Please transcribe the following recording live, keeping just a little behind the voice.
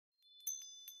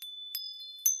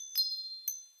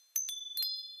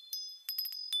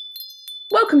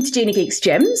Welcome to Gina Geeks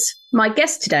Gems. My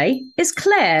guest today is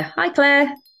Claire. Hi,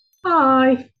 Claire.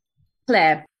 Hi.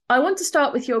 Claire, I want to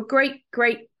start with your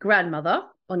great-great-grandmother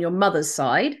on your mother's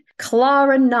side,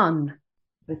 Clara Nunn.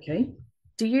 Okay.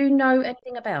 Do you know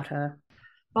anything about her?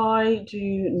 I do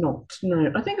not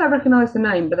know. I think I recognise the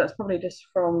name, but that's probably just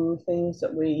from things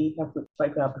that we have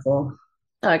spoken about before.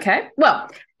 Okay, well,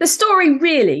 the story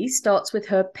really starts with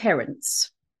her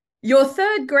parents. Your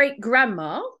third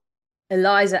great-grandma,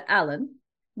 Eliza Allen,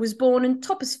 was born in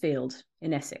Toppersfield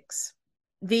in Essex.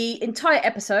 The entire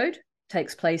episode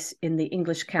takes place in the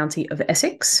English county of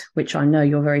Essex, which I know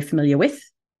you're very familiar with.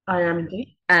 I am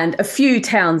indeed. And a few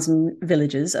towns and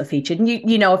villages are featured. And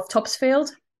you know of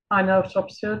Topsfield? I know of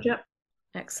Topsfield, yeah.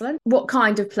 Excellent. What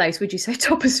kind of place would you say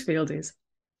Topsfield is?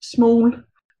 Small.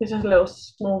 It's just a little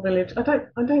small village. I don't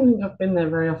think I've been there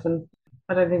very often.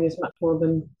 I don't think it's much more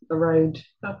than a road.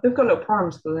 They've got a little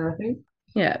primary school there, I think.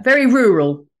 Yeah, very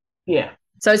rural. Yeah.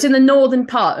 So it's in the northern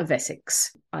part of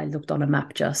Essex. I looked on a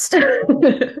map just. I'm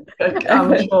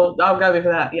sure I'll go with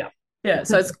that, yeah. Yeah,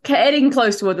 so it's heading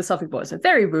close toward the Suffolk border, so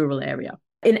very rural area.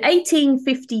 In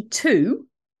 1852,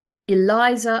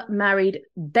 Eliza married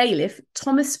bailiff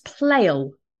Thomas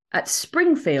Plale at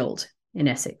Springfield in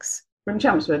Essex. From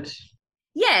Chelmsford.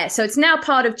 Yeah, so it's now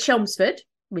part of Chelmsford,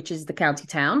 which is the county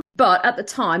town, but at the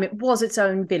time it was its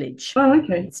own village. Oh,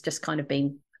 okay. It's just kind of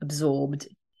being absorbed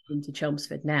into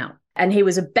Chelmsford now. And he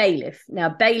was a bailiff. Now,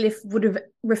 bailiff would have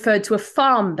referred to a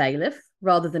farm bailiff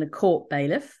rather than a court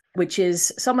bailiff, which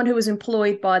is someone who was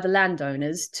employed by the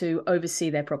landowners to oversee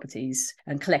their properties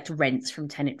and collect rents from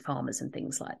tenant farmers and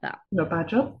things like that. Not a bad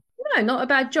job. No, not a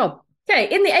bad job. Okay,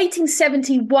 in the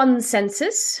 1871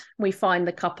 census, we find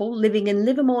the couple living in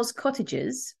Livermore's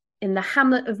cottages in the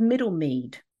hamlet of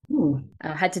Middlemead.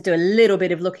 I had to do a little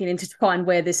bit of looking into to find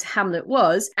where this hamlet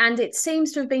was, and it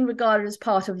seems to have been regarded as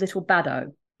part of Little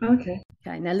Baddow. Okay.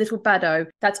 Okay, now Little Baddow,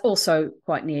 that's also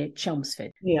quite near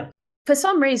Chelmsford. Yeah. For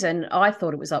some reason, I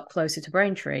thought it was up closer to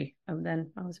Braintree, and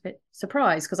then I was a bit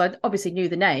surprised because I obviously knew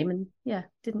the name and,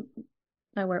 didn't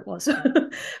know where it was.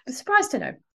 But surprised to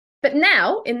know. But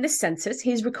now, in this census,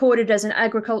 he's recorded as an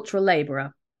agricultural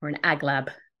labourer, or an aglab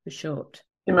for short.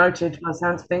 Demoted by the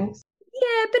sounds of things.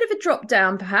 Yeah, a bit of a drop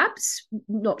down, perhaps.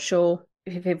 Not sure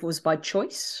if it was by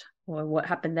choice or what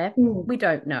happened there. We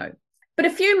don't know. But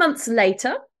a few months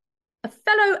later, a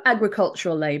fellow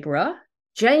agricultural labourer,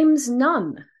 James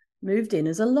Nunn, moved in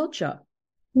as a lodger.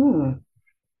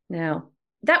 Now,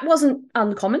 that wasn't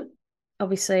uncommon.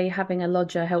 Obviously, having a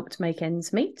lodger helped make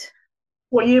ends meet.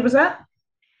 What year was that?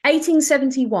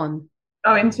 1871.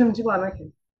 Oh, in 71,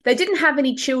 okay. They didn't have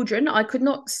any children. I could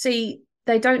not see,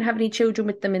 they don't have any children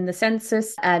with them in the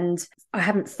census, and I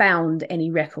haven't found any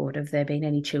record of there being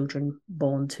any children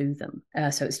born to them.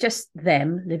 So it's just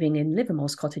them living in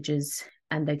Livermore's cottages,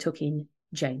 and they took in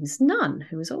James Nunn,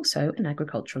 who was also an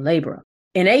agricultural labourer.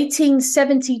 In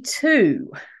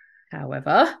 1872,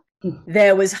 however,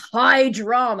 there was high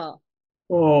drama.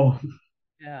 Oh.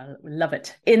 Yeah, love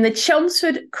it. In the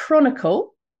Chelmsford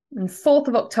Chronicle, on 4th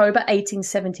of October,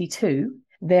 1872,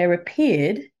 there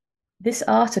appeared this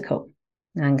article.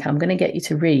 And I'm going to get you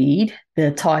to read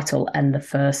the title and the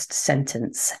first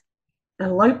sentence.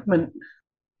 Elopement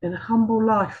in a humble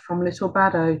life from Little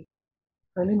Baddow.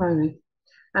 Holy moly.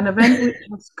 An event which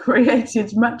has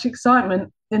created much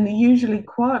excitement in the usually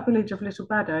quiet village of Little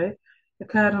Baddow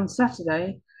occurred on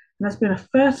Saturday and has been a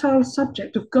fertile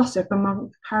subject of gossip among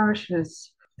the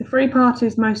parishioners, the three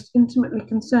parties most intimately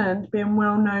concerned being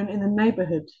well known in the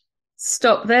neighbourhood.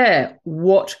 Stop there.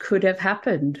 What could have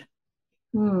happened?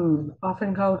 I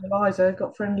think old Eliza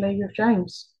got friendly with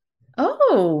James.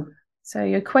 Oh, so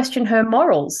you question her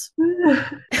morals.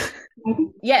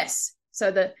 Yes,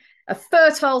 so a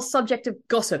fertile subject of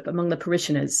gossip among the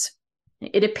parishioners.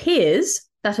 It appears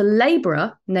that a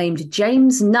labourer named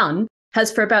James Nunn has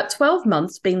for about 12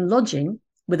 months been lodging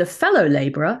with a fellow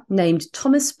labourer named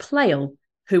Thomas Plale,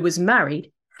 who was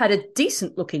married, had a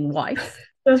decent-looking wife.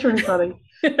 That's really funny.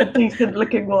 A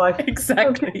decent-looking wife.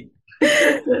 Exactly.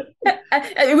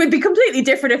 It would be completely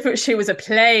different if she was a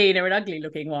plain or an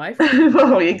ugly-looking wife.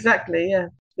 Well, exactly, yeah.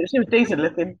 But she was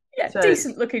decent-looking. Yeah, so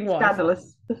decent-looking wife.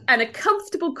 Scandalous. And a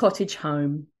comfortable cottage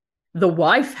home. The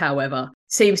wife, however,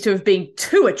 seems to have been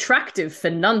too attractive for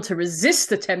Nunn to resist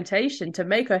the temptation to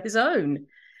make her his own,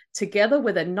 together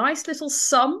with a nice little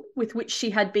sum with which she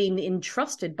had been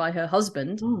entrusted by her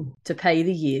husband to pay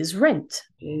the year's rent.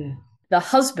 Yeah. The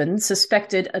husband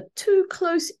suspected a too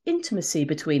close intimacy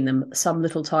between them some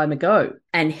little time ago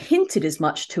and hinted as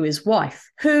much to his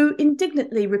wife, who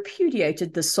indignantly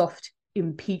repudiated the soft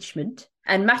impeachment,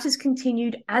 and matters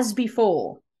continued as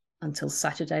before until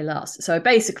Saturday last. So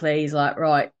basically, he's like,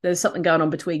 right, there's something going on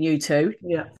between you two.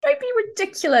 Yeah. Don't be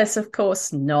ridiculous. Of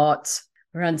course not.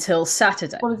 Or until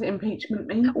Saturday. What does impeachment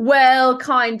mean? Well,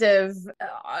 kind of.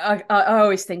 I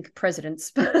always think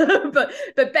presidents, but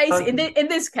basically, in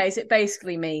this case, it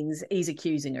basically means he's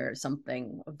accusing her of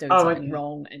something, of doing something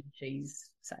wrong, and she's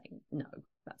saying no.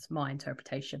 That's my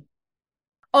interpretation.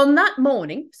 On that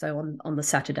morning, so on the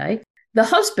Saturday, the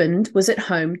husband was at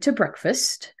home to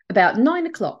breakfast about 9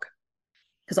 o'clock.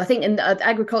 Because I think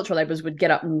agricultural labourers would get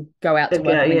up and go out to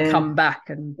work and then come back.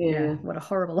 And what a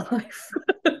horrible life.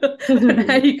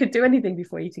 How you could do anything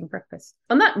before eating breakfast.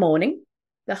 On that morning,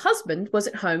 the husband was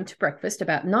at home to breakfast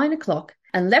about 9 o'clock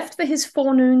and left for his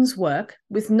forenoon's work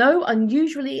with no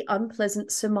unusually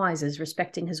unpleasant surmises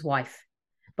respecting his wife.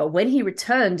 But when he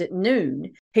returned at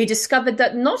noon, he discovered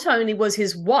that not only was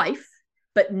his wife,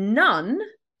 but none,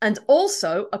 and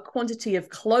also a quantity of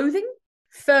clothing,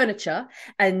 furniture,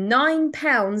 and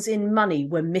 £9 in money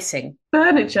were missing.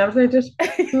 Furniture? They just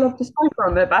love the sofa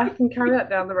on their back and carry that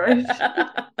down the road.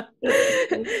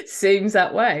 Seems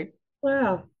that way.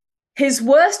 Wow. His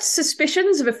worst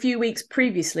suspicions of a few weeks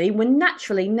previously were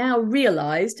naturally now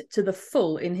realised to the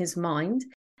full in his mind,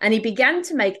 and he began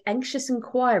to make anxious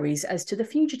inquiries as to the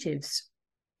fugitives.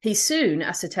 He soon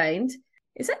ascertained...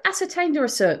 Is it ascertained or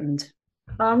ascertained?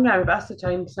 I'm going with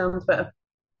ascertained. Sounds better.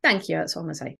 Thank you, that's what I'm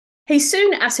going to say. He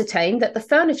soon ascertained that the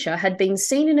furniture had been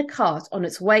seen in a cart on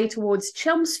its way towards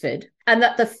Chelmsford, and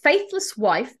that the faithless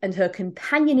wife and her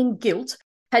companion in guilt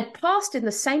had passed in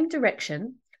the same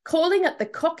direction, calling at the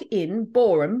Cock Inn,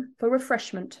 Boreham, for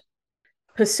refreshment.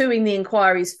 Pursuing the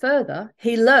inquiries further,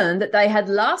 he learned that they had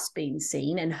last been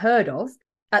seen and heard of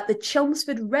at the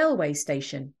Chelmsford railway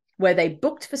station, where they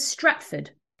booked for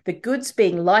Stratford, the goods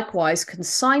being likewise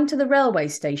consigned to the railway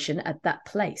station at that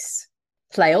place.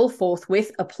 Playle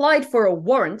forthwith applied for a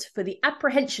warrant for the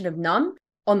apprehension of Nunn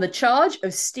on the charge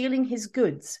of stealing his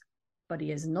goods, but he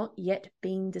has not yet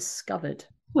been discovered.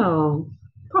 Oh,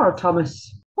 poor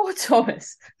Thomas. Poor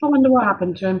Thomas. I wonder what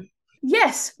happened to him.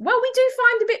 Yes, well, we do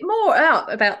find a bit more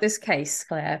out about this case,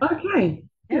 Claire. Okay.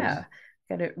 Yeah,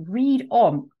 going to read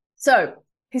on. So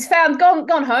he's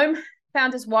gone home,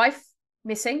 found his wife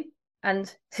missing,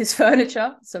 and his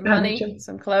furniture, some money,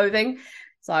 some clothing.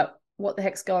 It's like, what the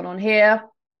heck's going on here?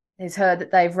 He's heard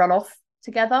that they've run off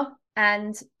together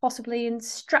and possibly in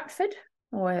Stratford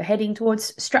or heading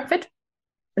towards Stratford.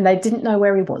 And they didn't know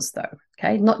where he was, though.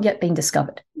 Okay, not yet been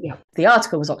discovered. Yeah. The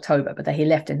article was October, but he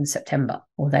left in September,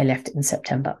 or they left in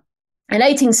September. In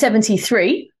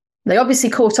 1873, they obviously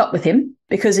caught up with him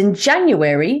because in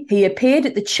January, he appeared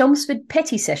at the Chelmsford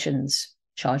Petty Sessions,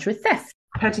 charged with theft.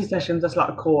 Petty Sessions, that's like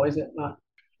a court, is it? Like...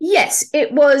 Yes,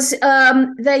 it was.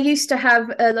 They used to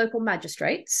have local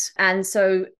magistrates, and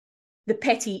so the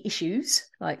petty issues,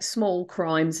 like small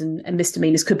crimes and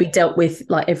misdemeanors, could be dealt with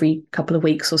like every couple of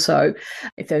weeks or so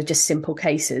if they were just simple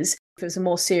cases. If it was a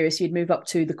more serious, you'd move up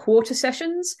to the quarter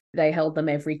sessions. They held them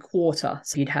every quarter,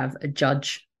 so you'd have a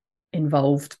judge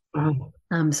involved,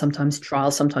 sometimes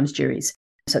trials, sometimes juries.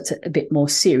 So it's a bit more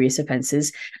serious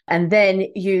offences. And then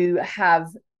you have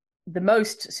the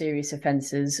most serious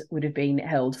offences would have been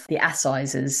held for the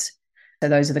assizes. So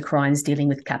those are the crimes dealing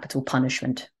with capital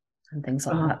punishment and things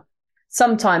like that.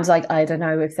 Sometimes, like, I don't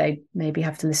know if they maybe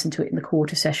have to listen to it in the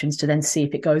quarter sessions to then see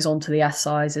if it goes on to the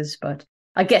assizes. But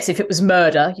I guess if it was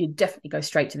murder, you'd definitely go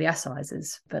straight to the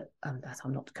assizes. But I'm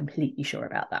not completely sure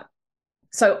about that.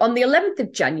 So on the 11th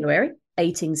of January,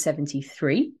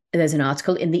 1873, there's an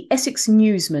article in the Essex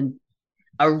Newsman,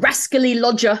 "A rascally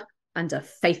lodger and a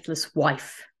faithless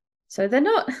wife." So they're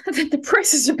not, the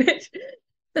press is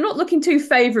they're not looking too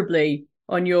favourably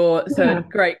on your third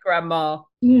great-grandma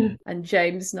and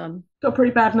James Nunn. Got a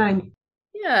pretty bad name.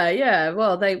 Yeah.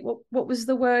 Well, what was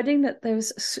the wording? That there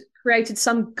was created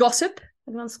some gossip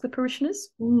amongst the parishioners?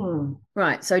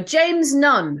 Right, so James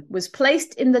Nunn was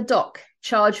placed in the dock,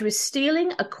 charged with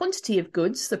stealing a quantity of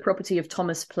goods, the property of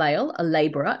Thomas Playle, a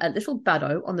labourer at Little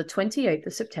Baddow, on the 28th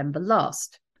of September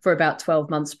last. For about 12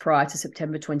 months prior to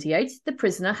September 28th, the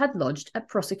prisoner had lodged at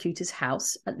prosecutor's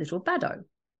house at Little Baddow.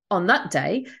 On that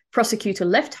day, prosecutor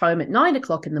left home at 9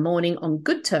 o'clock in the morning on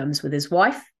good terms with his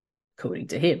wife, according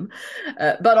to him.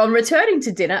 But on returning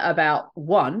to dinner about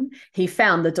 1, he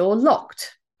found the door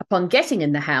locked. Upon getting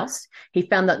in the house, he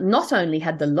found that not only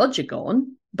had the lodger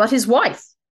gone, but his wife.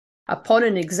 Upon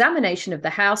an examination of the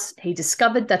house, he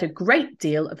discovered that a great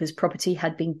deal of his property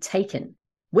had been taken,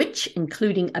 which,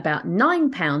 including about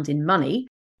 £9 in money,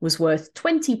 was worth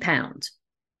 £20.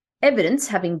 Evidence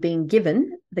having been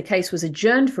given, the case was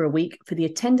adjourned for a week for the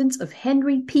attendance of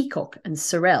Henry Peacock and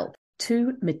Sorrell,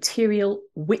 2 material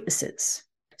witnesses.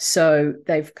 So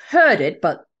they've heard it,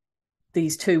 but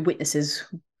these two witnesses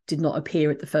did not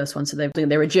appear at the first one, so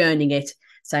they're adjourning it,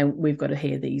 saying we've got to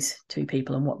hear these two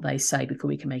people and what they say before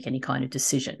we can make any kind of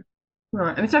decision.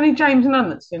 Right, and it's only James Nunn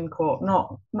that's in court,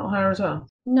 not her as well.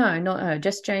 No, not her,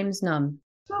 just James Nunn.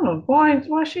 Oh,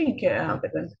 why she get out of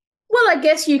it then? Well, I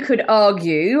guess you could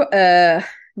argue,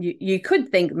 you could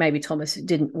think maybe Thomas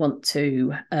didn't want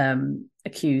to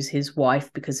accuse his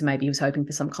wife because maybe he was hoping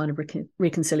for some kind of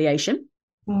reconciliation.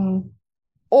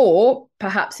 Or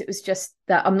perhaps it was just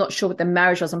that, I'm not sure what the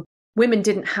marriage was. Women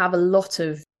didn't have a lot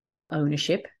of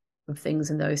ownership of things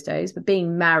in those days, but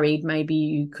being married, maybe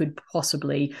you could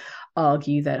possibly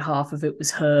argue that half of it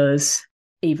was hers,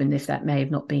 even if that may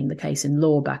have not been the case in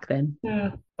law back then.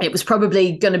 Yeah. It was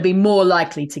probably going to be more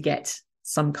likely to get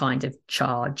some kind of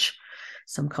charge,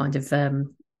 some kind of, what do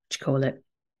you call it?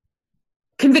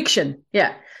 Conviction.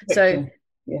 Yeah. Conviction.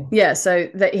 So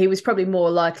that he was probably more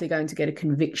likely going to get a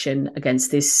conviction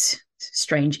against this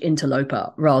strange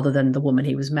interloper rather than the woman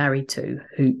he was married to,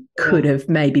 who could have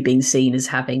maybe been seen as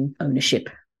having ownership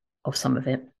of some of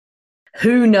it.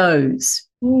 Who knows?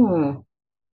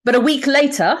 But a week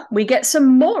later, we get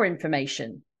some more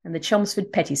information in the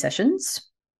Chelmsford Petty Sessions.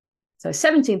 So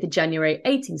 17th of January,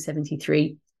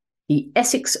 1873, the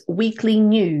Essex Weekly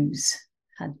News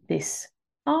had this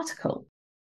article.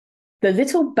 The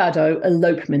Little Baddow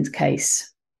Elopement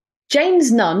Case.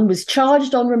 James Nunn was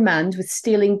charged on remand with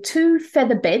stealing 2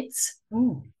 feather beds,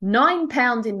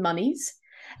 £9 in moneys,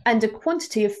 and a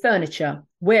quantity of furniture,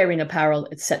 wearing apparel,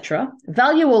 etc.,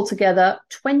 value altogether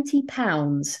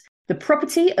 £20. The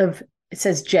property of, it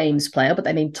says James Playle, but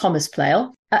they mean Thomas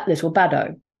Playle, at Little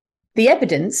Baddow. The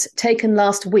evidence taken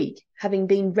last week having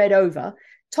been read over,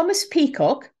 Thomas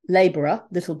Peacock, labourer,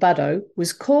 Little Baddow,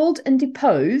 was called and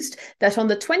deposed that on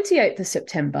the 28th of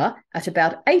September, at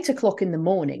about 8 o'clock in the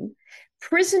morning,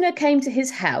 prisoner came to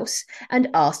his house and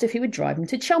asked if he would drive him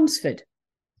to Chelmsford.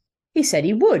 He said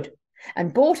he would,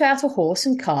 and bought out a horse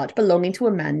and cart belonging to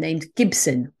a man named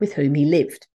Gibson, with whom he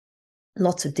lived.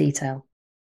 Lots of detail.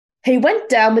 He went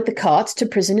down with the cart to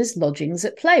prisoner's lodgings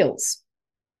at Playle's.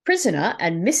 Prisoner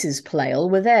and Mrs. Playle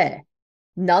were there.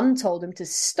 Nunn told him to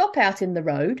stop out in the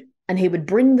road and he would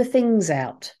bring the things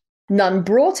out. Nunn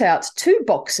brought out 2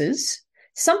 boxes,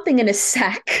 something in a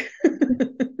sack,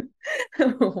 I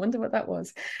wonder what that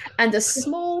was, and a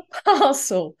small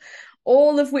parcel,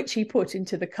 all of which he put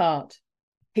into the cart.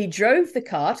 He drove the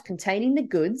cart containing the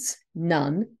goods,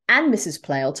 Nunn and Mrs.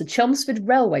 Playle, to Chelmsford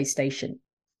railway station.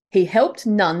 He helped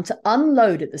Nunn to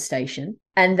unload at the station,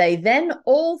 and they then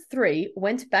all 3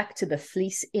 went back to the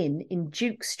Fleece Inn in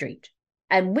Duke Street,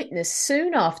 and witness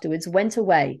soon afterwards went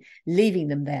away, leaving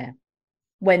them there.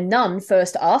 When Nunn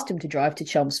first asked him to drive to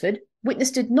Chelmsford,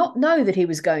 witness did not know that he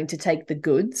was going to take the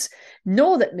goods,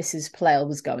 nor that Mrs. Playle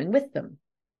was going with them.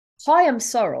 Higham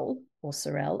Sorrel, or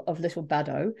Sorrel, of Little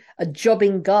Baddow, a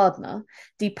jobbing gardener,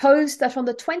 deposed that on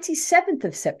the 27th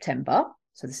of September,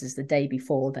 so this is the day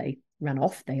before they ran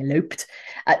off, they eloped,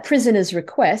 at prisoner's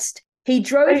request, he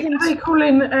drove him to... Are they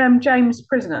calling James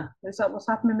prisoner? Is that what's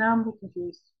happening now? I'm a bit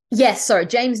confused. Yes, sorry,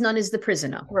 James Nunn is the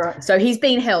prisoner. Right. So he's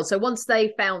been held. So once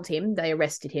they found him, they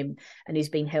arrested him, and he's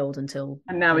been held until...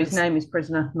 And now his name is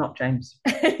prisoner, not James.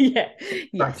 Yeah,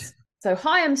 yes. Right. So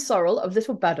Higham Sorrel of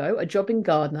Little Baddow, a jobbing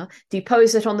gardener,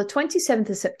 deposed that on the 27th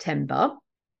of September,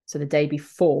 so the day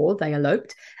before they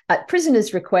eloped, at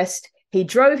prisoner's request, he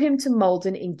drove him to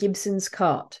Malden in Gibson's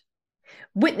cart.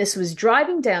 Witness was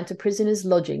driving down to prisoner's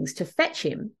lodgings to fetch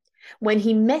him when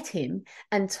he met him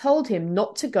and told him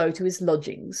not to go to his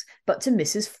lodgings, but to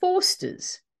Mrs.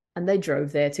 Forster's, and they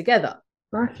drove there together.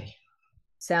 Right.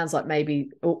 Sounds like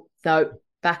maybe, oh, no,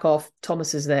 back off,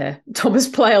 Thomas is there. Thomas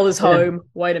Playle is home.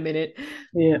 Wait a minute.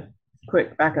 Yeah,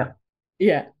 quick, back up.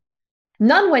 Yeah.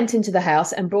 Nunn went into the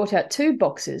house and brought out 2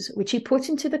 boxes, which he put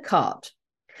into the cart.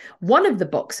 One of the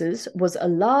boxes was a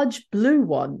large blue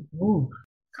one. Ooh.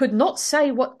 Could not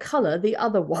say what colour the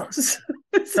other was.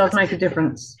 Does make a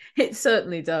difference. It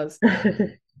certainly does.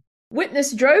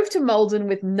 Witness drove to Malden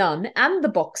with Nunn and the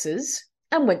boxes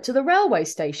and went to the railway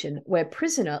station, where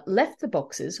prisoner left the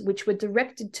boxes, which were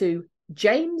directed to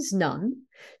James Nunn,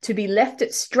 to be left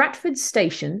at Stratford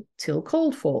station till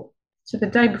called for. So the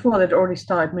day before they'd already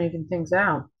started moving things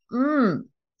out.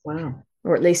 Wow.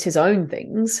 Or at least his own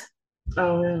things.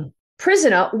 Oh, yeah.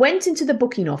 Prisoner went into the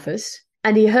booking office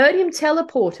and he heard him tell a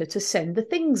porter to send the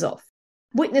things off.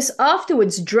 Witness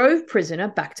afterwards drove prisoner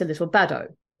back to Little Baddow.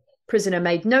 Prisoner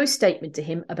made no statement to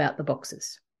him about the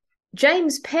boxes.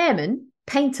 James Pearman,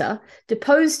 painter,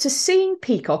 deposed to seeing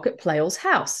Peacock at Playle's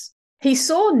house. He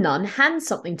saw Nunn hand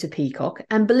something to Peacock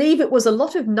and believe it was a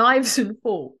lot of knives and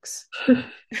forks.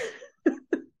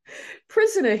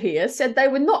 Prisoner here said they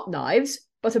were not knives,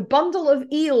 but a bundle of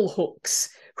eel hooks,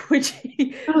 which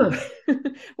he,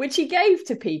 which he gave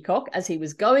to Peacock as he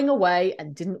was going away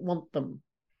and didn't want them.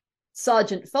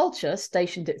 Sergeant Fulcher,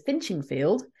 stationed at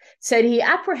Finchingfield, said he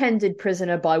apprehended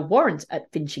prisoner by warrant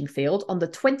at Finchingfield on the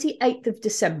 28th of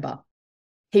December.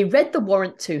 He read the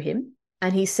warrant to him,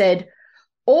 and he said,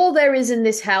 "All there is in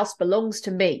this house belongs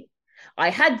to me. I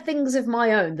had things of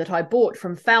my own that I bought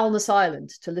from Foulness Island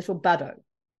to Little Baddow.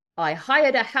 I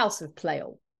hired a house of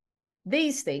Plale.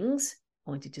 These things,"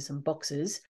 pointed to some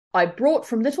boxes, "I brought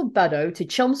from Little Baddow to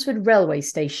Chelmsford railway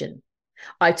station.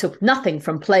 I took nothing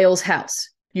from Plale's house.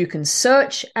 You can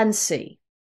search and see."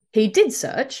 He did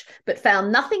search, but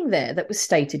found nothing there that was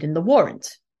stated in the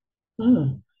warrant.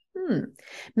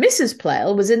 Mrs.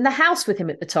 Plale was in the house with him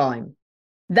at the time.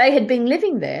 They had been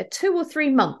living there 2 or 3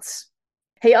 months.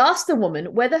 He asked the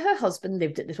woman whether her husband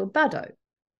lived at Little Baddow,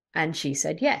 and she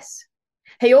said yes.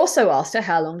 He also asked her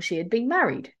how long she had been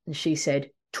married, and she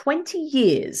said 20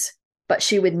 years, but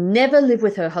she would never live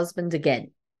with her husband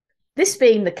again. This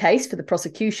being the case for the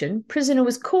prosecution, prisoner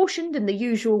was cautioned in the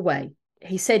usual way.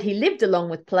 He said he lived along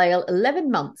with Plale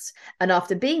 11 months, and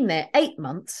after being there 8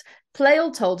 months,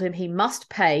 Plale told him he must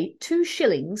pay 2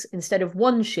 shillings instead of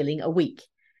 1 shilling a week,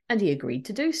 and he agreed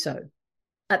to do so.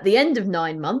 At the end of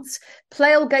 9 months,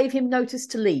 Plale gave him notice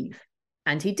to leave,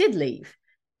 and he did leave,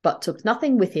 but took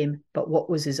nothing with him but what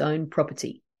was his own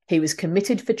property. He was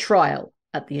committed for trial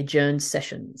at the adjourned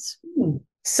sessions.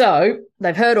 So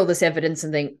they've heard all this evidence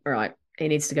and think, all right, he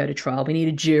needs to go to trial. We need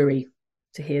a jury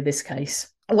to hear this case.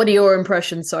 What are your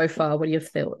impressions so far? What are your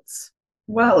thoughts?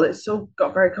 Well, it's all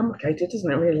got very complicated,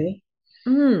 isn't it, really?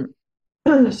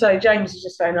 So James is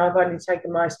just saying, I've only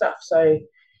taken my stuff, so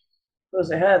was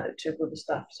it her that took all the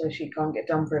stuff, so she can't get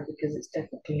done for it because it's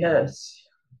technically hers.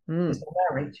 It's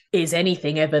married. Is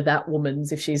anything ever that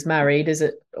woman's if she's married? Is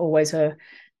it always her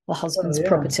husband's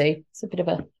property? It's a bit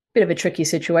of a tricky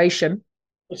situation.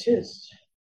 It is.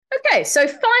 Okay, so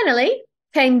finally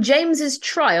came James's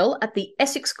trial at the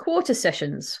Essex Quarter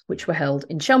Sessions, which were held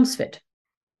in Chelmsford.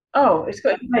 Oh, it's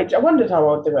got an age. I wondered how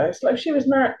old they were. It's like if she was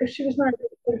married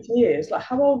for 20 years, like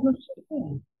how old was she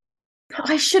then?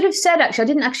 I should have said, actually, I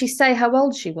didn't actually say how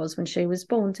old she was when she was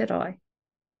born, did I?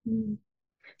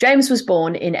 James was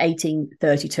born in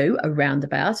 1832, around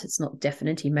about. It's not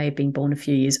definite. He may have been born a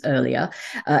few years earlier.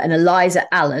 And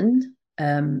Eliza Allen,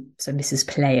 so Mrs.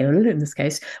 Plale in this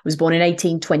case, was born in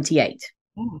 1828.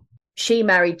 She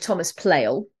married Thomas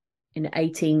Plale in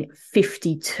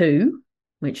 1852,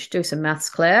 which, do some maths,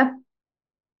 Claire.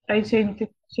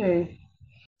 1852.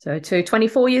 So to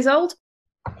 24 years old.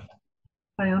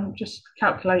 Hang on, just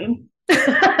calculating.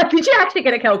 Did you actually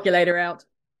get a calculator out?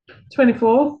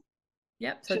 24.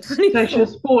 Yep. So 24. So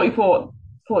she's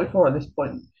 44 at this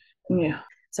point. Yeah.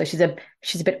 So she's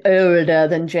a bit older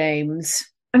than James.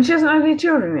 And she hasn't had any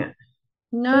children yet?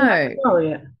 No.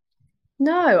 Yet.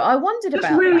 No, I wondered about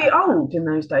that. It's really old in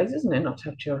those days, isn't it, not to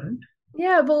have children?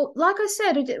 Yeah, well, like I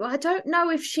said, I don't know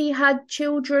if she had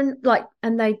children,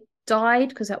 and they died,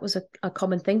 because that was a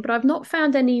common thing, but I've not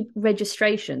found any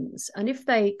registrations. And if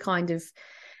they kind of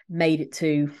made it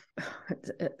to,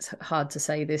 it's hard to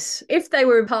say this, if they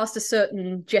were past a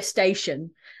certain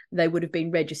gestation, they would have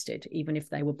been registered, even if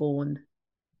they were born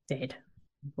dead,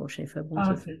 unfortunately, for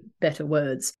want of better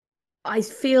words. I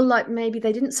feel like maybe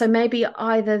they didn't. So maybe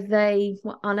either they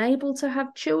were unable to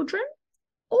have children,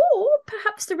 or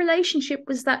perhaps the relationship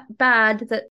was that bad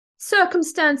that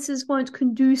circumstances weren't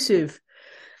conducive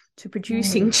to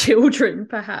producing children,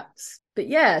 perhaps. But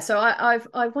yeah, so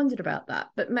I've wondered about that.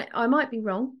 But I might be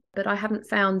wrong, but I haven't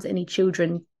found any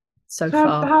children so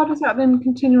far. How does that then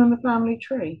continue on the family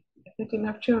tree if they didn't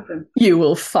have children? You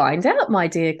will find out, my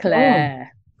dear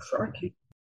Claire. Oh, crikey.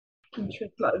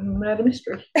 It's like a murder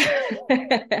mystery.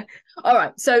 All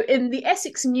right. So in the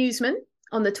Essex Newsman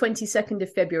on the 22nd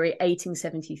of February,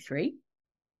 1873,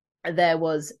 there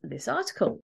was this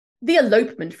article: The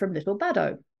Elopement from Little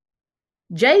Baddow.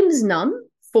 James Nunn,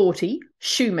 40,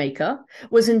 shoemaker,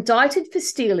 was indicted for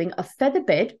stealing a feather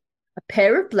bed, a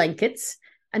pair of blankets,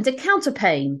 and a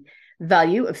counterpane,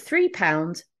 value of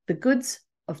 £3, the goods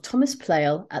of Thomas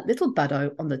Plale at Little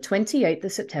Baddow on the 28th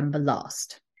of September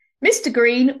last. Mr.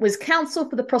 Green was counsel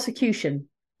for the prosecution.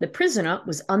 The prisoner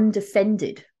was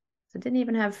undefended, so didn't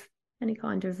even have any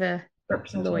kind of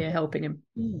lawyer helping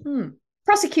him.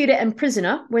 Prosecutor and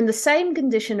prisoner were in the same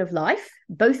condition of life,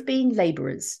 both being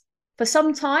labourers. For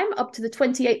some time, up to the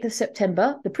 28th of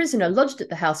September, the prisoner lodged at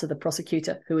the house of the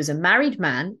prosecutor, who was a married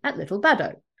man at Little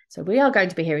Baddow. So we are going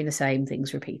to be hearing the same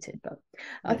things repeated, but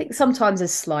I think sometimes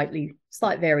there's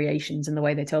slight variations in the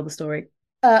way they tell the story.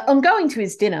 On going to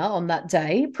his dinner on that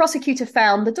day, prosecutor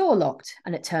found the door locked,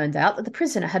 and it turned out that the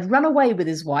prisoner had run away with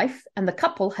his wife, and the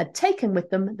couple had taken with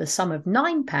them the sum of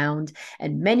 £9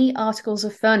 and many articles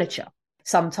of furniture.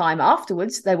 Some time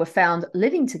afterwards, they were found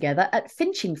living together at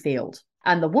Finchingfield,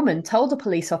 and the woman told a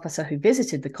police officer who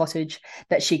visited the cottage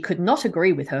that she could not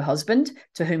agree with her husband,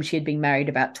 to whom she had been married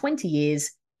about 20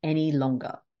 years, any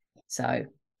longer. So,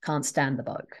 can't stand the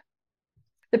bloke.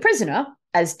 The prisoner,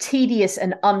 as tedious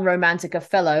and unromantic a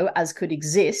fellow as could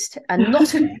exist, and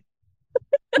not...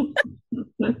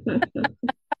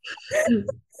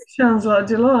 Sounds like a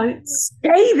delight.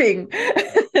 Scathing!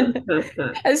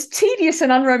 As tedious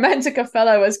and unromantic a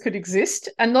fellow as could exist,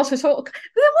 and not at all... What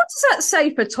does that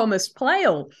say for Thomas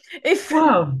Playle? If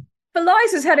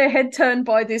Eliza's had her head turned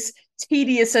by this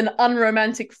tedious and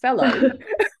unromantic fellow,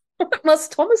 what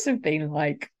must Thomas have been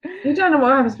like? You don't know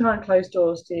what happens behind closed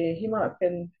doors, do you? He might have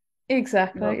been...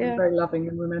 Exactly, yeah. Very loving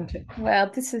and romantic.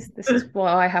 Well, this is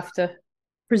why I have to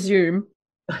presume.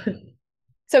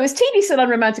 So as tedious and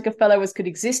unromantic a fellow as could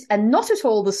exist, and not at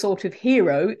all the sort of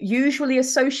hero usually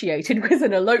associated with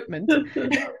an elopement,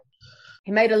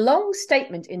 he made a long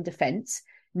statement in defence,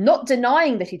 not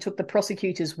denying that he took the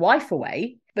prosecutor's wife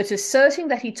away, but asserting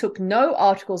that he took no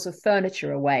articles of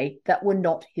furniture away that were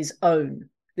not his own.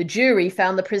 The jury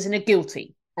found the prisoner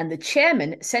guilty, and the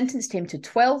chairman sentenced him to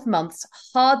 12 months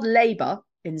hard labour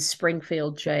in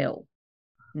Springfield jail.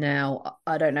 Now,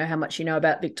 I don't know how much you know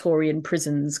about Victorian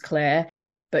prisons, Claire,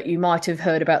 but you might have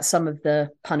heard about some of the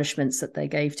punishments that they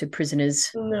gave to prisoners.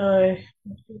 No.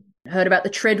 Heard about the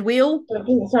tread wheel? It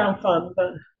doesn't sound fun,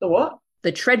 but the what?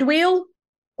 The tread wheel?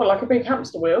 Well, like a big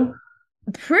hamster wheel?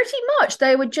 Pretty much.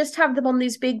 They would just have them on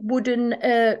these big wooden...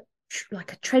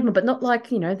 like a treadmill, but not like,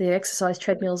 the exercise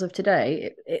treadmills of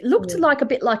today. It looked like a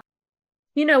bit like,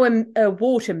 a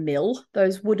water mill,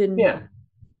 those wooden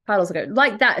paddles that go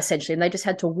like that, essentially. And they just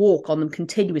had to walk on them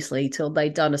continuously till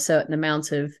they'd done a certain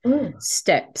amount of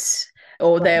steps.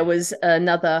 Or there was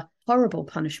another horrible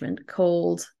punishment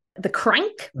called the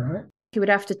crank. Right. He would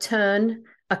have to turn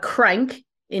a crank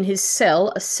in his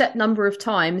cell a set number of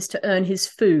times to earn his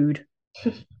food.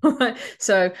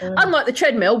 So unlike the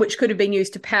treadmill, which could have been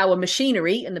used to power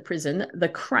machinery in the prison, the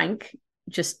crank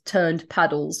just turned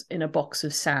paddles in a box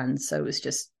of sand. So it was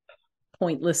just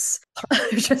pointless,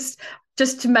 just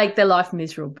to make their life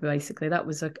miserable, basically. That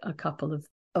was a couple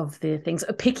of their things.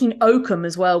 Picking oakum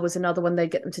as well was another one they'd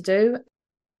get them to do.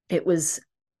 It was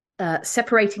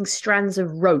separating strands of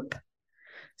rope.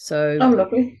 So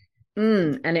lovely.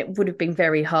 And it would have been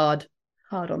very hard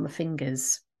on the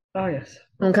fingers. Oh yes.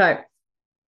 Okay.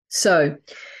 So,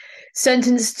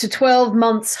 sentenced to 12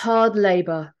 months hard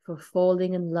labour for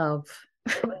falling in love.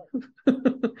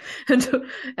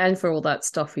 and for all that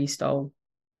stuff he stole.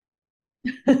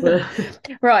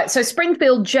 Right, so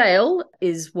Springfield Jail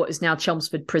is what is now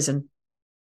Chelmsford Prison.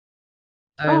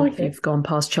 So if you've gone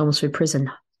past Chelmsford Prison,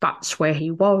 that's where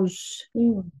he was.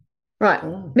 Right,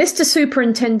 Mr.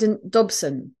 Superintendent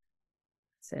Dobson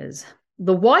says,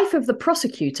 the wife of the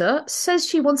prosecutor says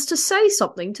she wants to say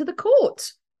something to the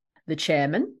court. The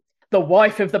chairman, the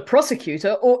wife of the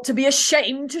prosecutor ought to be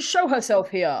ashamed to show herself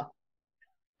here.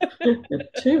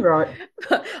 Too right.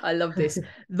 I love this.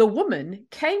 The woman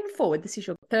came forward. This is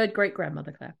your third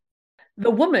great-grandmother, Claire. The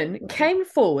woman came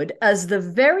forward as the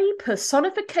very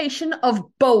personification of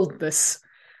boldness,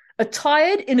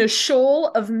 attired in a shawl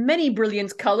of many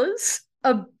brilliant colours,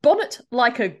 a bonnet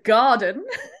like a garden,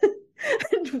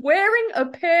 and wearing a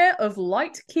pair of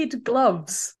light kid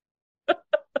gloves.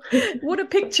 What a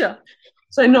picture.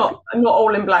 So not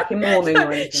all in black in mourning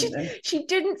or anything. She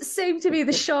didn't seem to be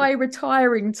the shy,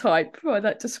 retiring type by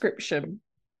that description.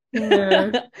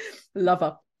 Yeah. Love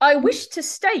her. I wish to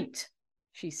state,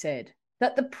 she said,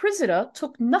 that the prisoner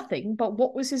took nothing but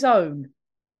what was his own.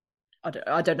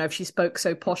 I don't know if she spoke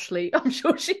so poshly. I'm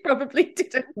sure she probably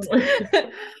didn't.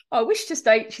 I wish to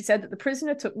state, she said, that the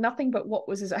prisoner took nothing but what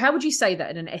was his own. How would you say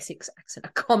that in an Essex accent, a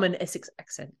common Essex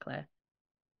accent, Claire?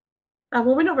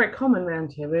 Well, we're not very common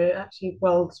around here. We're actually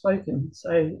well spoken.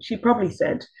 So she probably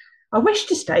said, I wish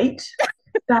to state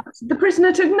that the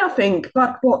prisoner took nothing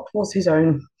but what was his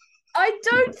own. I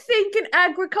don't think an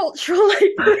agricultural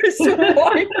labourer's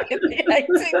wife in the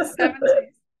 1870s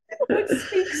would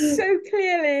speak so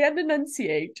clearly and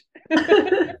enunciate.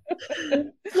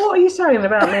 What are you saying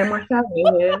about me and my family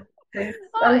here?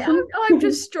 I'm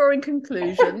just drawing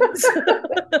conclusions.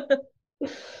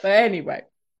 But anyway,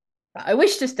 I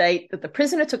wish to state that the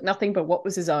prisoner took nothing but what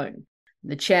was his own.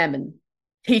 The chairman,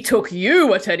 he took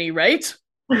you at any rate.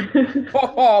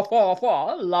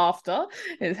 Laughter,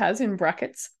 it has in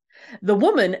brackets. The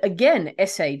woman again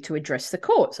essayed to address the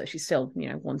court, so she's still,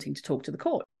 wanting to talk to the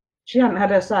court. She hadn't had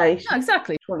her say. No,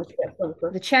 exactly. She wanted to get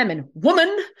further. The chairman, woman,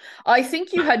 I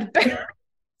think you had better.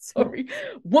 Sorry.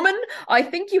 Woman, I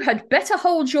think you had better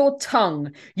hold your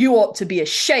tongue. You ought to be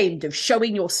ashamed of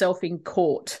showing yourself in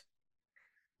court.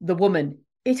 The woman,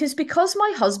 it is because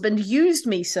my husband used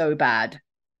me so bad.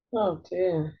 Oh,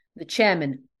 dear. The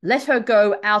chairman, let her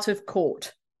go out of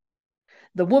court.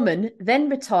 The woman then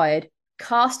retired,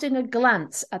 casting a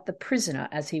glance at the prisoner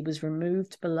as he was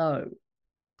removed below.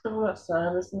 Oh, that's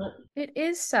sad, isn't it? It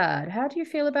is sad. How do you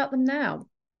feel about them now?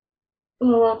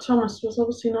 Oh, well, Thomas was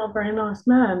obviously not a very nice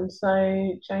man,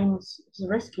 so James has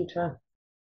rescued her.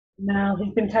 Now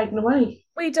he's been taken away.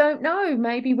 We don't know.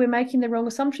 Maybe we're making the wrong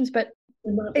assumptions, but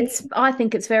It might be. I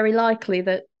think it's very likely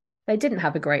that they didn't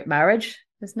have a great marriage.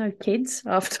 There's no kids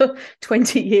after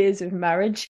 20 years of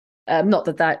marriage. Not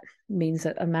that that means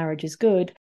that a marriage is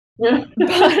good,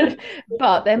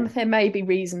 but there may be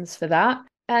reasons for that.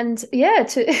 And yeah,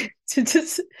 to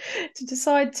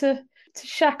decide to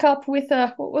shack up with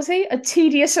what was he? A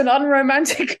tedious and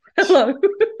unromantic fellow.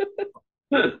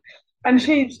 And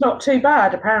she's not too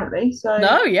bad, apparently. So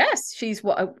No, yes, she's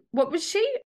what was she?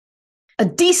 A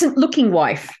decent looking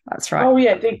wife. That's right. oh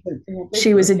yeah, decent.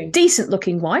 She was a decent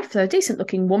looking wife, a decent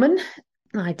looking woman.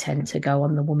 I tend to go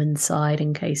on the woman's side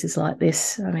in cases like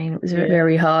this. I mean, it was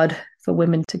very hard for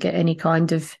women to get any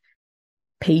kind of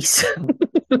peace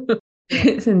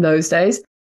in those days.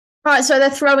 Right, so they're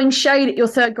throwing shade at your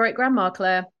third great grandma,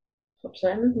 Claire. It's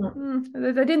upsetting, isn't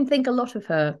it? They didn't think a lot of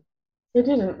her. They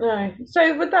didn't, no.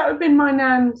 So would that have been my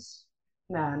nan's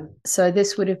nan? So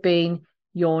this would have been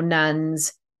your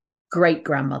nan's great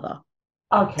grandmother.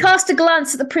 Okay. Cast a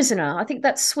glance at the prisoner. I think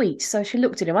that's sweet. So she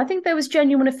looked at him. I think there was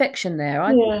genuine affection there.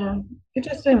 Yeah, it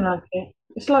just seemed like it.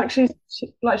 It's like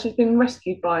she's been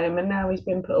rescued by him, and now he's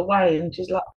been put away, and she's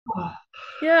like, oh,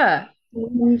 Yeah.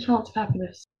 any chance of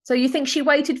happiness. So you think she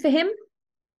waited for him?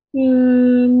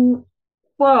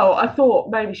 Well, I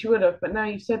thought maybe she would have, but now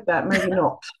you've said that, maybe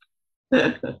not.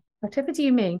 Whatever do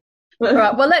you mean? All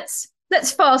right. Well, let's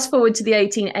fast forward to the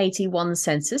 1881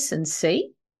 census and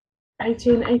see.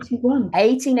 1881.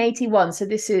 1881. So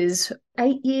this is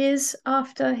 8 years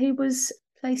after he was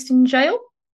placed in jail.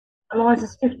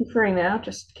 Eliza's 53 now,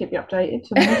 just to keep you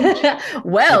updated.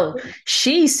 Well,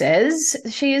 she says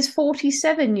she is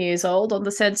 47 years old on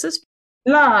the census.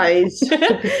 Lies.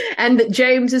 And that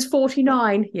James is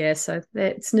 49. Yeah, so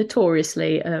it's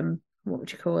notoriously, what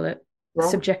would you call it? Wrong.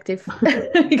 Subjective.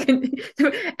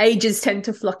 Ages tend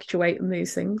to fluctuate on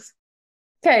these things.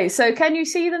 Okay, so can you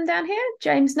see them down here?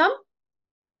 James Nunn?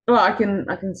 Well, I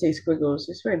can see squiggles.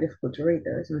 It's very difficult to read,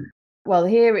 though, isn't it? Well,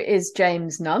 here it is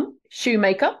James Nunn,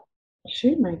 shoemaker.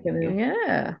 Shoemaker now.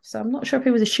 Yeah, so I'm not sure if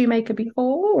he was a shoemaker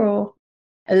before or...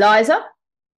 Eliza,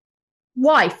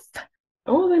 wife.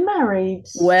 Oh, they're married.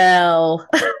 Well,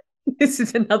 this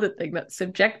is another thing that's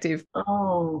subjective.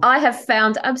 Oh. I have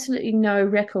found absolutely no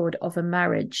record of a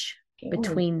marriage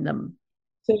between them.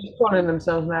 So she's calling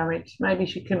themselves married. Maybe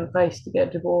she couldn't face to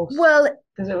get divorced. Well,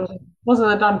 because it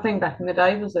wasn't a done thing back in the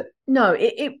day, was it? No,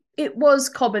 it was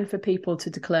common for people to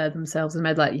declare themselves and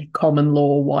made like common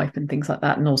law wife and things like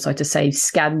that, and also to save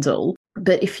scandal.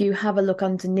 But if you have a look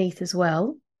underneath as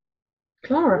well,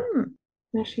 Clara,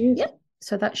 there she is. Yep.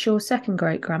 So that's your second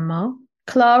great grandma,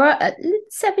 Clara, at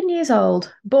 7 years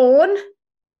old, born.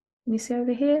 Can you see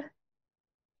over here?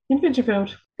 In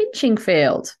Finchingfield.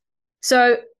 Finchingfield.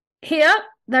 So here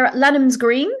they're at Lanham's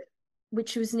Green,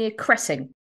 which was near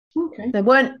Cressing. Okay. They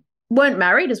weren't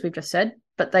married, as we've just said,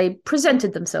 but they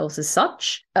presented themselves as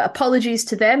such. Apologies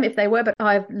to them if they were, but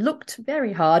I've looked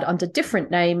very hard under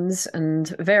different names and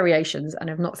variations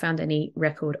and have not found any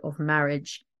record of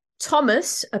marriage.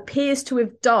 Thomas appears to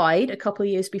have died a couple of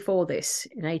years before this,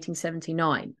 in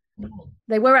 1879.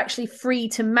 They were actually free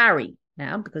to marry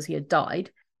now because he had died.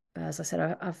 But as I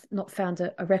said, I've not found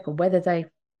a record. Whether they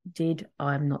did,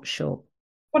 I'm not sure.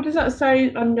 What does that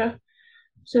say under? It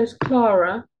says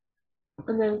Clara,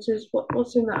 and then it says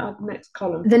what's in that next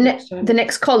column? The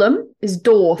next column is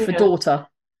door for daughter.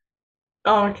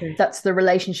 Oh, okay. That's the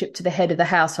relationship to the head of the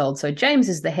household. So James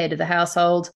is the head of the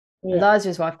household. Yeah.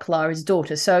 Eliza's wife, Clara's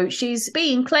daughter. So she's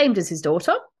being claimed as his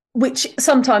daughter, which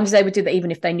sometimes they would do that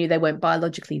even if they knew they weren't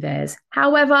biologically theirs.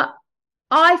 However,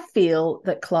 I feel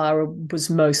that Clara was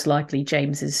most likely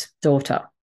James's daughter.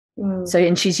 So,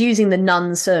 and she's using the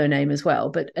Nunn surname as well.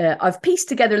 But I've pieced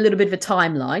together a little bit of a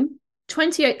timeline.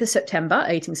 28th of September,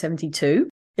 1872,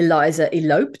 Eliza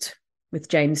eloped with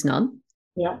James Nunn.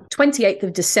 Yeah. 28th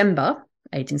of December,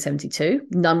 1872,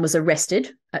 Nunn was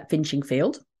arrested at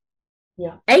Finchingfield.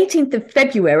 Yeah. 18th of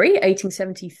February,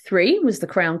 1873 was the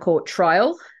Crown Court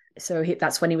trial. So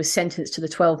that's when he was sentenced to the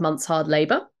 12 months hard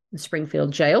labour in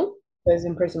Springfield jail. was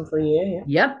in prison for a year, yeah.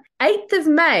 Yep. 8th of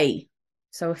May.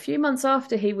 So a few months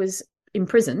after he was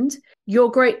imprisoned,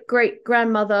 your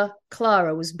great-great-grandmother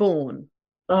Clara was born.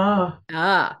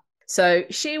 Ah. So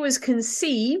she was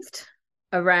conceived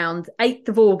around 8th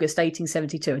of August,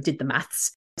 1872. I did the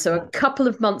maths. So a couple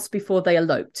of months before they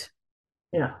eloped.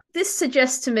 Yeah. This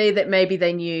suggests to me that maybe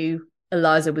they knew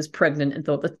Eliza was pregnant and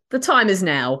thought that the time is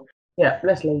now. Yeah,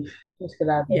 let's leave. Let's get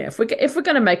out of here. Yeah, if we're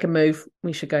going to make a move,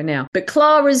 we should go now. But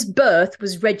Clara's birth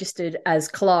was registered as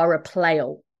Clara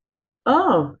Plale.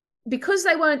 Oh. Because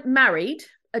they weren't married,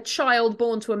 a child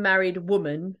born to a married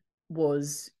woman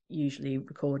was usually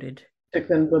recorded Took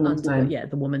the woman's name.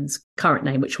 The woman's current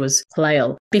name, which was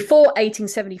Plale. Before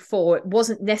 1874, it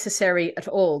wasn't necessary at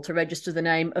all to register the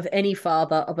name of any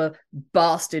father of a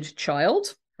bastard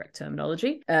child. Correct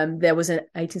terminology. There was an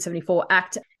 1874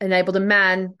 act enabled a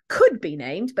man could be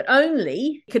named, but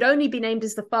could only be named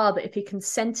as the father if he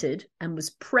consented and was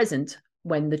present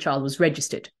when the child was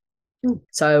registered.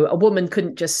 So a woman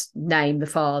couldn't just name the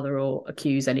father or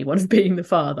accuse anyone of being the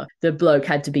father. The bloke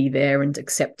had to be there and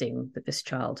accepting that this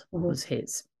child was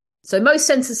his. So most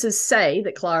censuses say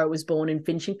that Clara was born in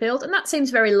Finchingfield, and that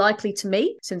seems very likely to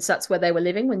me, since that's where they were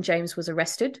living when James was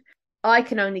arrested. I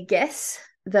can only guess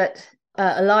that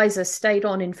Eliza stayed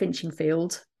on in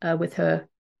Finchingfield with her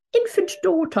infant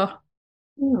daughter.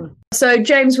 So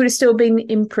James would have still been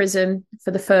in prison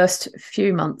for the first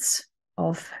few months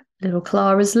of little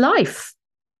Clara's life.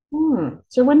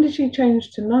 So when did she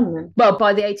change to nun then? Well,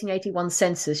 by the 1881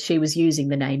 census, she was using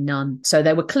the name nun. So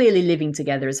they were clearly living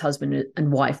together as husband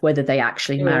and wife, whether they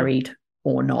actually married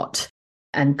or not.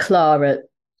 And Clara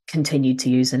continued to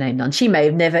use the name nun. She may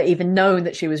have never even known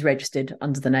that she was registered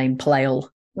under the name Plale.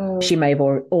 She may have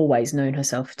always known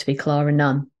herself to be Clara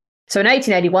Nunn. So in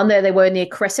 1881, there they were near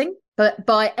Cressing. But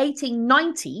by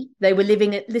 1890, they were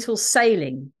living at Little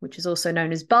Sailing, which is also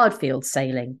known as Bardfield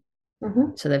Sailing.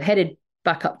 So they've headed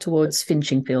back up towards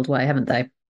Finchingfield Way, haven't they?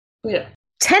 Yeah.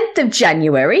 10th of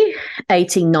January,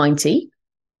 1890,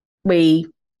 we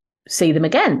see them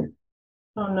again.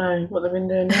 Oh no, what they've been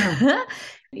doing now.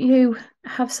 You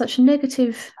have such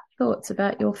negative thoughts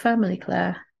about your family,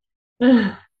 Claire.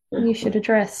 You should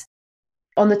address.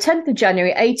 On the 10th of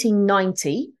January,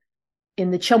 1890,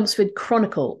 in the Chelmsford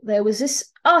Chronicle, there was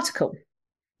this article,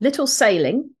 Little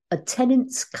Sailing, a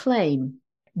tenant's claim.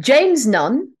 James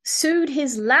Nunn sued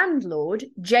his landlord,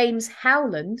 James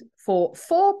Howland, for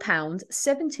 £4,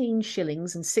 17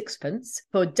 shillings and sixpence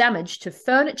for damage to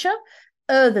furniture,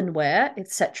 earthenware,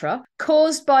 etc.,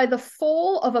 caused by the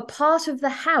fall of a part of the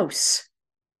house.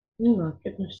 Oh my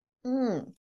goodness.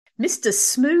 Mr.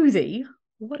 Smoothie,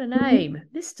 what a name,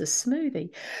 Mr. Smoothie,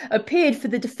 appeared for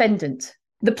the defendant.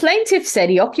 The plaintiff said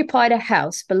he occupied a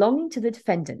house belonging to the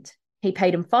defendant. He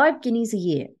paid him 5 guineas a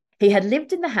year. He had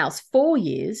lived in the house 4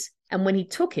 years, and when he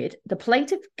took it, the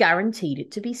plaintiff guaranteed it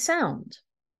to be sound.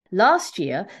 Last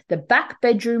year, the back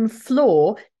bedroom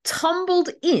floor tumbled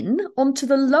in onto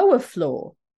the lower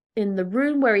floor in the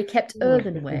room where he kept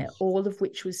earthenware, all of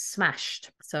which was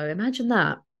smashed. So imagine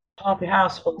that. Half your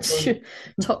house full.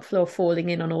 Top floor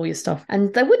falling in on all your stuff.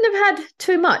 And they wouldn't have had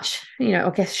too much,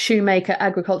 I guess shoemaker,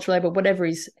 agricultural labour, whatever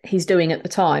he's doing at the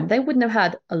time. They wouldn't have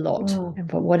had a lot.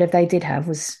 But whatever they did have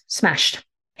was smashed.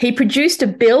 He produced a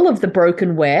bill of the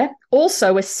broken ware,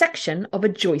 also a section of a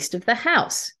joist of the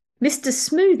house. Mr.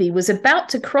 Smoothie was about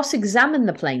to cross-examine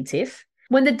the plaintiff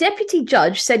when the deputy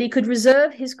judge said he could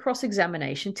reserve his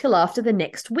cross-examination till after the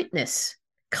next witness.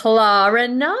 Clara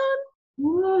Nunn?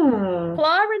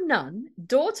 Clara Nunn,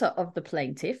 daughter of the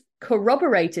plaintiff,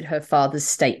 corroborated her father's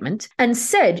statement and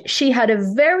said she had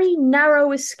a very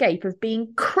narrow escape of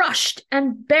being crushed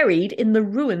and buried in the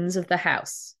ruins of the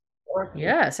house.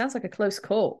 Yeah, sounds like a close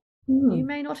call. You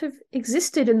may not have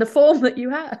existed in the form that you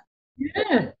have.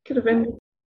 Yeah, could have been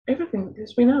everything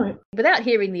as we know it. Without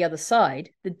hearing the other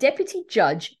side, the deputy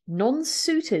judge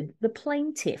non-suited the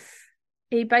plaintiff.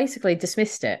 He basically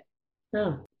dismissed it.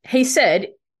 He said...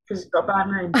 Because it's got a bad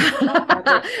name.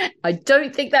 I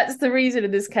don't think that's the reason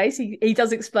in this case. He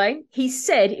does explain. He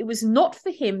said it was not for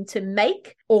him to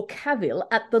make or cavil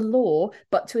at the law,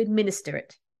 but to administer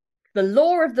it. The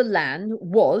law of the land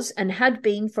was and had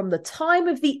been from the time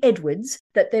of the Edwards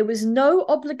that there was no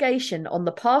obligation on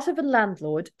the part of a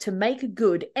landlord to make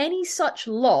good any such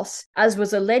loss as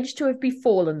was alleged to have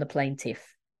befallen the plaintiff.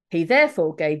 He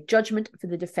therefore gave judgment for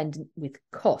the defendant with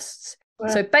costs.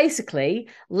 So basically,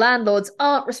 landlords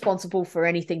aren't responsible for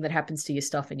anything that happens to your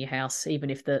stuff in your house, even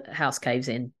if the house caves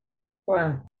in.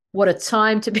 Wow. What a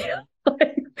time to be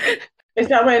alive. Is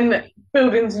that when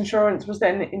buildings insurance was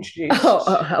then introduced?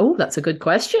 Oh, that's a good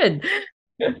question.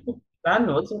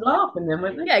 landlords were laughing then,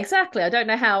 weren't they? Yeah, exactly. I don't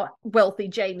know how wealthy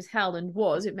James Howland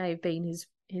was. It may have been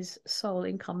his sole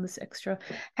income, this extra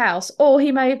house, or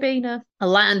he may have been a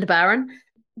land baron.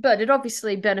 But it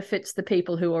obviously benefits the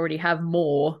people who already have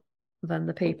more than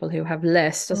the people who have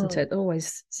less, doesn't it?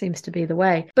 Always seems to be the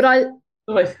way. But I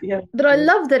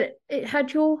love that it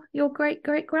had your great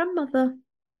great grandmother.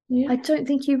 Yeah. I don't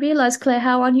think you realise, Claire,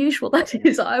 how unusual that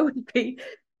is. I would be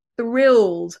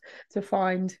thrilled to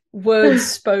find words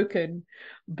spoken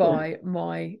by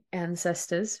my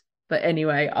ancestors. But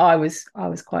anyway, I was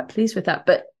quite pleased with that.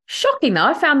 But shocking though,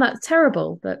 I found that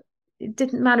terrible that it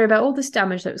didn't matter about all this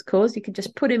damage that was caused. You could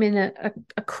just put him in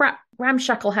a crap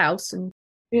ramshackle house and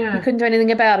you couldn't do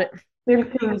anything about it. The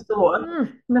king's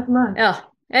daughter. Never mind. Oh,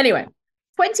 anyway,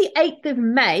 28th of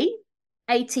May,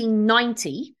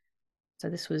 1890. So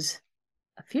this was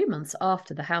a few months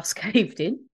after the house caved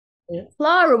in. Yeah.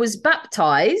 Clara was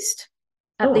baptized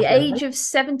at the age of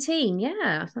 17.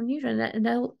 Yeah, it's unusual.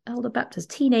 An elder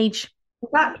baptized, teenage.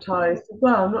 Baptized as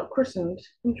well, not christened.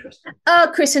 Interesting.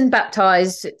 Christened,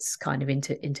 baptized. It's kind of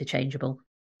interchangeable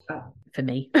for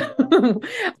me.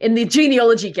 In the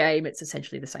genealogy game, it's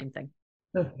essentially the same thing.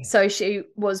 Okay. So she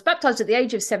was baptized at the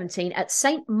age of 17 at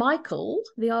St. Michael,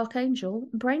 the Archangel,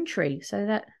 Braintree. So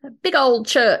that big old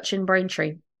church in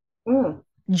Braintree.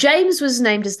 James was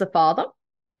named as the father,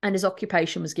 and his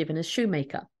occupation was given as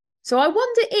shoemaker. So I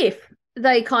wonder if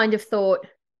they kind of thought,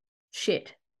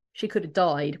 shit, she could have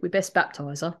died. We best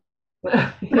baptize her.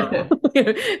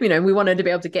 We want her to be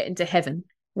able to get into heaven.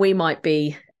 We might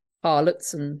be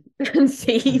harlots and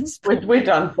thieves. We're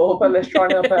done for, but let's try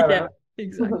and help her out.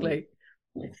 Exactly.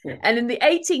 And in the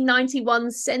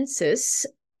 1891 census,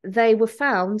 they were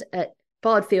found at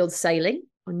Bardfield Sailing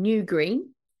on New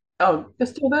Green. Oh, they're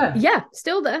still there? Yeah,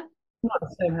 still there. Not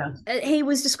the same house. He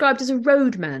was described as a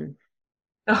roadman.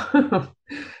 So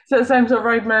the same sort of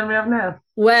roadman we have now?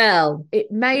 Well, it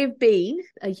may have been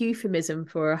a euphemism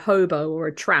for a hobo or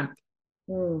a tramp.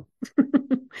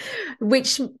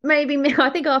 Which maybe, I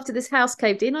think after this house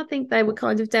caved in, I think they were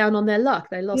kind of down on their luck.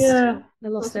 They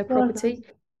lost their property.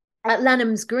 At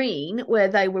Lanham's Green, where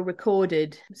they were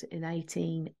recorded in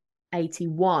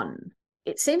 1881,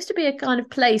 it seems to be a kind of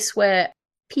place where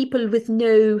people with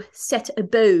no set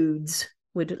abodes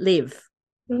would live.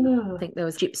 I think there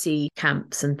was gypsy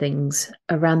camps and things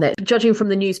around there. Judging from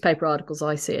the newspaper articles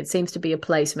I see, it seems to be a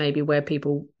place maybe where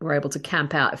people were able to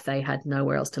camp out if they had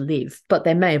nowhere else to live. But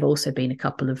there may have also been a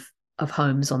couple of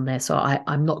homes on there, so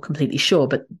I'm not completely sure.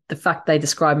 But the fact they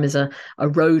describe him as a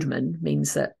roadman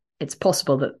means that it's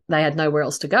possible that they had nowhere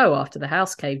else to go after the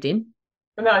house caved in.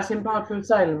 But no, it's in Bardfield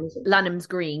Sailing, is it? Lanham's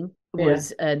Green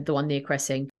was the one near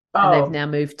Cressing. And they've now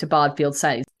moved to Bardfield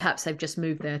Sailing. Perhaps they've just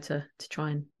moved there to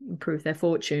try and improve their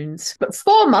fortunes. But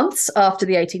 4 months after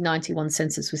the 1891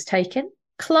 census was taken,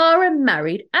 Clara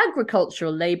married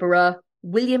agricultural labourer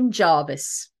William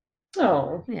Jarvis.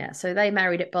 Oh. Yeah, so they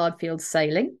married at Bardfield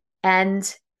Sailing.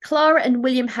 And Clara and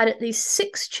William had at least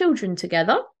 6 children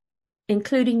together,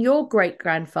 including your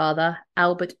great-grandfather,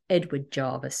 Albert Edward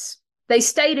Jarvis. They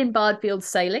stayed in Bardfield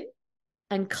Sailing,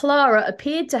 and Clara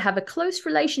appeared to have a close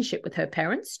relationship with her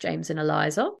parents, James and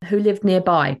Eliza, who lived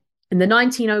nearby. In the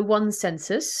 1901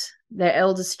 census, their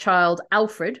eldest child,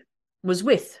 Alfred, was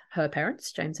with her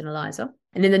parents, James and Eliza.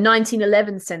 And in the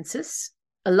 1911 census,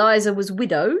 Eliza was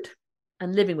widowed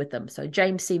and living with them. So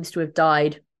James seems to have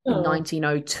died in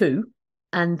 1902.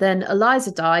 And then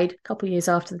Eliza died a couple of years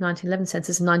after the 1911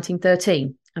 census in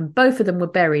 1913. And both of them were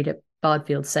buried at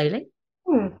Bardfield Sailing.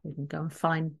 We can go and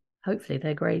find, hopefully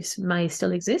their graves may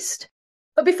still exist.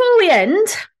 But before we end,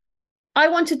 I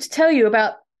wanted to tell you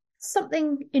about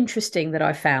something interesting that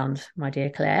I found, my dear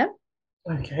Claire.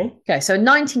 Okay, so in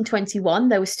 1921,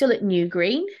 they were still at New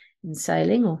Green in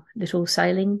Sailing, or Little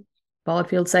Sailing,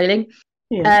 Bardfield Sailing.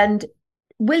 Yeah. And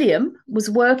William was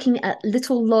working at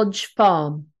Little Lodge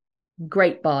Farm,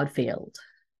 Great Bardfield,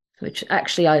 which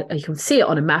actually, you can see it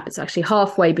on a map. It's actually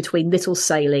halfway between Little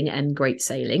Sailing and Great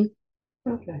Sailing.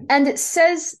 Okay. And it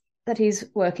says that he's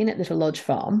working at Little Lodge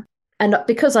Farm. And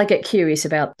because I get curious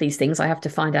about these things, I have to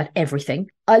find out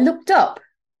everything. I looked up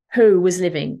who was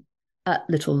living at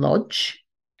Little Lodge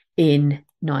in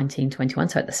 1921,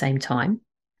 so at the same time.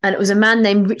 And it was a man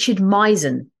named Richard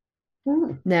Misen.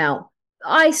 Now,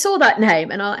 I saw that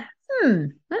name and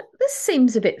this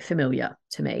seems a bit familiar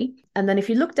to me. And then if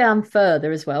you look down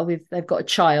further as well, they've got a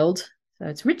child. So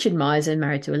it's Richard Misen,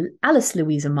 married to Alice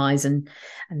Louisa Misen,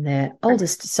 and their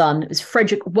oldest son is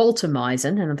Frederick Walter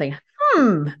Misen. And I'm thinking,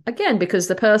 again, because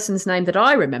the person's name that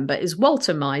I remember is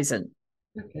Walter Misen.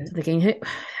 Okay. So thinking,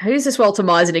 who's this Walter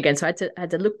Misen again? So I had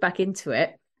to look back into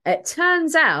it. It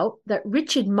turns out that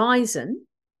Richard Misen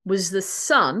was the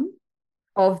son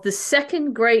of the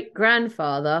second great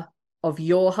grandfather of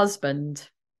your husband.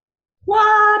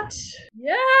 What?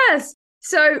 Yes.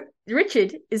 So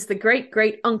Richard is the great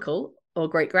great uncle or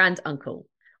great grand uncle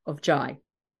of Jai.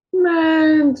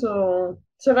 Mental.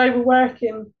 So they were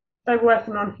working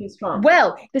on his farm.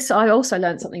 Well, this I also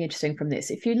learned something interesting from this.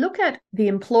 If you look at the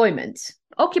employment,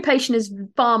 occupation is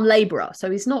farm labourer. So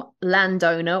he's not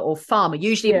landowner or farmer.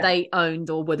 Usually if they owned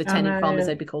or were the tenant farmers,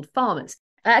 they'd be called farmers.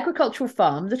 Agricultural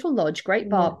farm, little lodge, great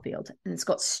bark field. And it's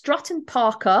got Strutt and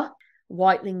Parker,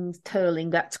 Whiteling,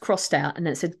 Turling, that's crossed out. And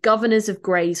then it said Governors of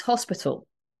Gray's Hospital.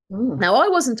 Now, I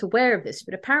wasn't aware of this,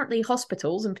 but apparently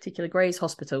hospitals, in particular Gray's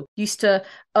Hospital, used to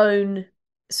own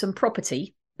some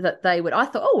property that they would, I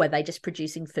thought, oh, were they just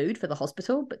producing food for the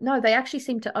hospital? But no, they actually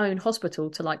seem to own hospital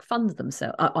to like fund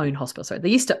themselves, they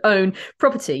used to own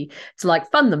property to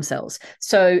like fund themselves.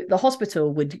 So the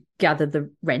hospital would gather the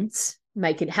rents,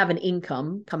 have an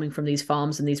income coming from these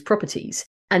farms and these properties.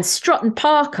 And Strutt and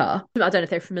Parker, I don't know if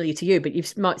they're familiar to you, but you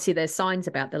might see their signs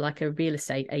about they're like a real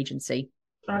estate agency.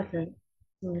 Okay.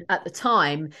 At the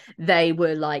time, they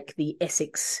were like the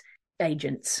Essex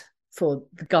agents for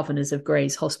the governors of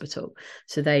Gray's Hospital.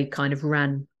 So they kind of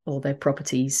ran all their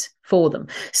properties for them.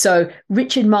 So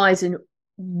Richard Misen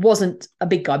wasn't a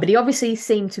big guy, but he obviously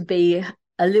seemed to be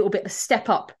a little bit a step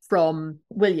up from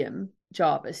William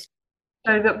Jarvis.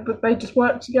 So but they just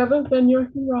worked together then, you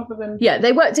reckon, rather than... Yeah,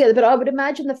 they worked together, but I would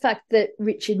imagine the fact that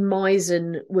Richard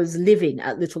Misen was living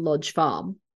at Little Lodge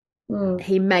Farm,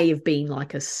 he may have been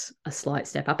like a slight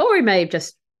step up, or he may have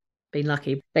just been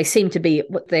lucky. They seem to be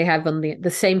what they have on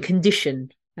the same condition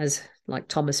as like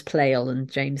Thomas Plale and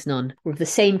James Nunn, with the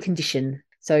same condition.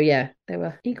 So yeah, they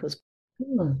were equals.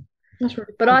 That's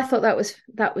really but I thought that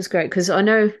was great, because I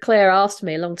know Claire asked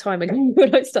me a long time ago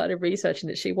when I started researching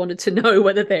that she wanted to know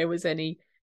whether there was any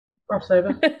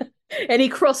crossover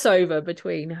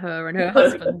between her and her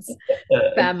husband's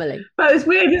family. But it's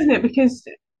weird, isn't it? Because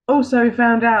also we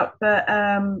found out that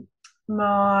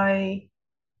my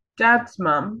dad's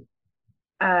mum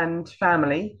and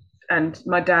family, and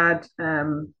my dad,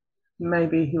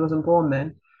 maybe he wasn't born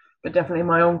then, but definitely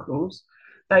my uncles,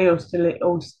 they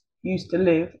all used to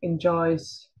live in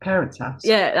Jai's parents' house.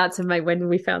 Yeah, that's amazing. When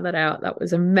we found that out, that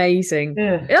was amazing.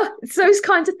 Yeah, it's those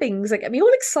kinds of things that get me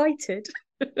all excited.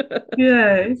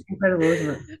 Yeah, it's incredible, isn't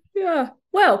it? Yeah.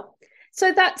 Well,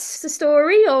 so that's the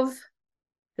story of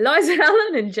Eliza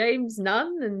Allen and James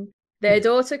Nunn and their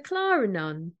daughter Clara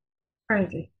Nunn.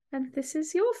 Crazy. And this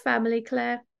is your family,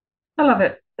 Claire. I love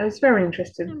it. It's very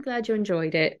interesting. I'm glad you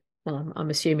enjoyed it. Well, I'm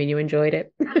assuming you enjoyed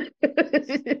it.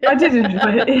 I did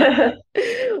enjoy it, yeah.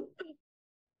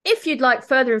 If you'd like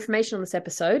further information on this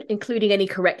episode, including any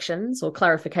corrections or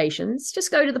clarifications,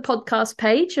 just go to the podcast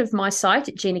page of my site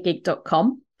at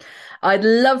ginageek.com. I'd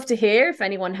love to hear if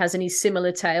anyone has any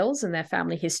similar tales in their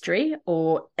family history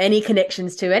or any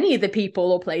connections to any of the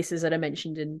people or places that are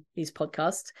mentioned in these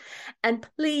podcasts. And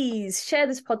please share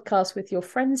this podcast with your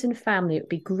friends and family. It would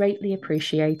be greatly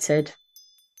appreciated.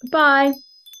 Bye.